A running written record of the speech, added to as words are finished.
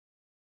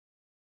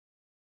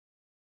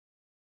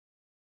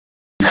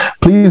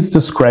Please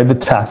describe the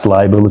tax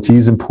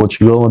liabilities in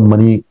Portugal and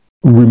money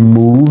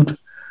removed.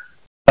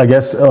 I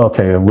guess,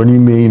 okay, when you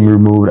mean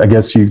removed, I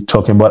guess you're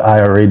talking about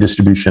IRA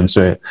distribution.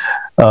 So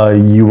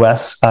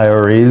US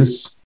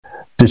IRAs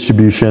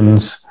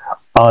distributions,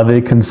 are they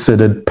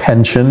considered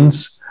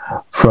pensions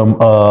from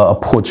a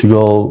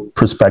Portugal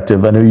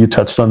perspective? I know you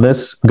touched on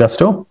this,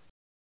 Augusto.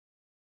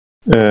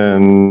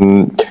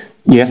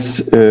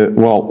 Yes,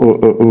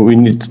 we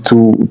need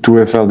to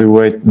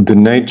evaluate the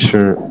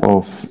nature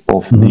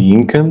of the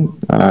income.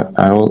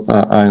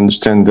 I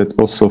understand that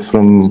also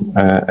from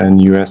an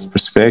US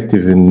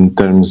perspective in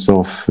terms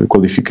of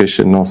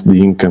qualification of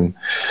the income.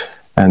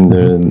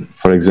 And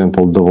for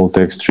example, double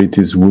tax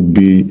treaties would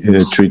be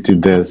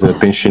treated as a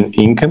pension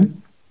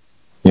income.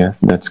 Yes,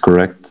 that's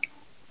correct.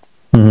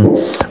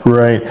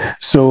 Right.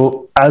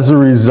 So as a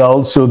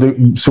result, so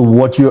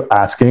what you're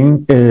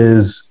asking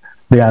is,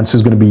 the answer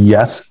is going to be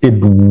yes, it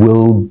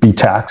will be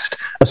taxed,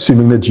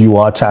 assuming that you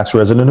are a tax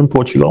resident in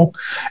Portugal.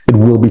 It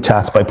will be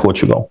taxed by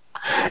Portugal.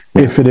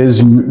 If it is,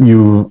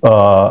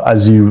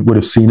 as you would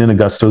have seen in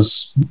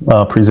Augusto's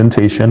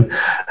presentation,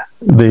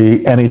 the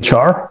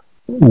NHR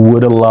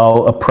would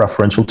allow a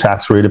preferential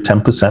tax rate of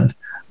 10%,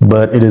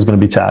 but it is going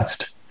to be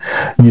taxed.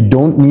 You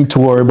don't need to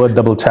worry about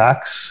double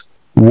tax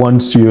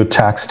once your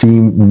tax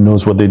team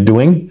knows what they're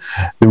doing.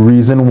 The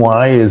reason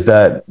why is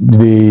that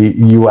the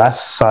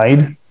US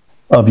side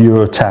of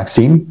your tax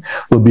team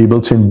will be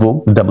able to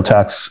invoke the double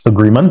tax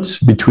agreement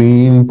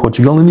between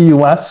Portugal and the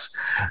US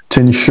to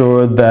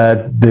ensure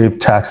that the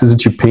taxes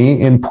that you pay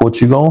in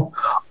Portugal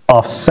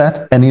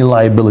offset any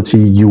liability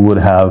you would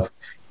have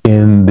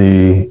in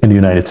the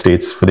United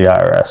States for the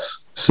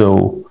IRS.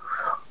 So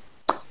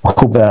I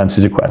hope that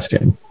answers your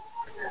question.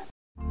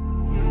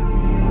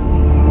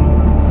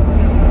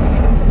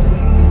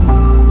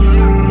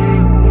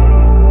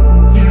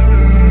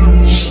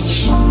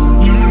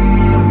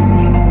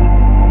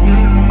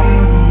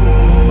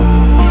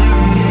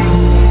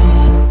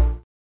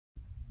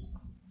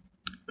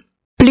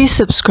 Please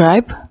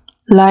subscribe,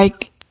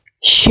 like,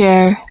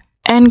 share,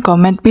 and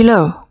comment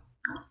below.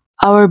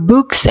 Our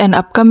books and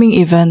upcoming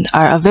event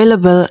are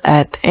available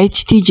at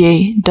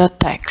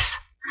htj.tax.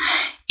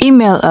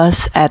 Email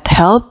us at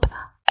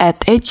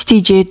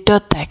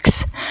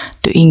help@htj.tax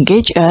to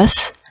engage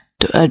us,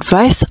 to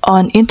advise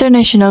on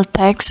international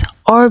tax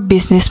or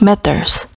business matters.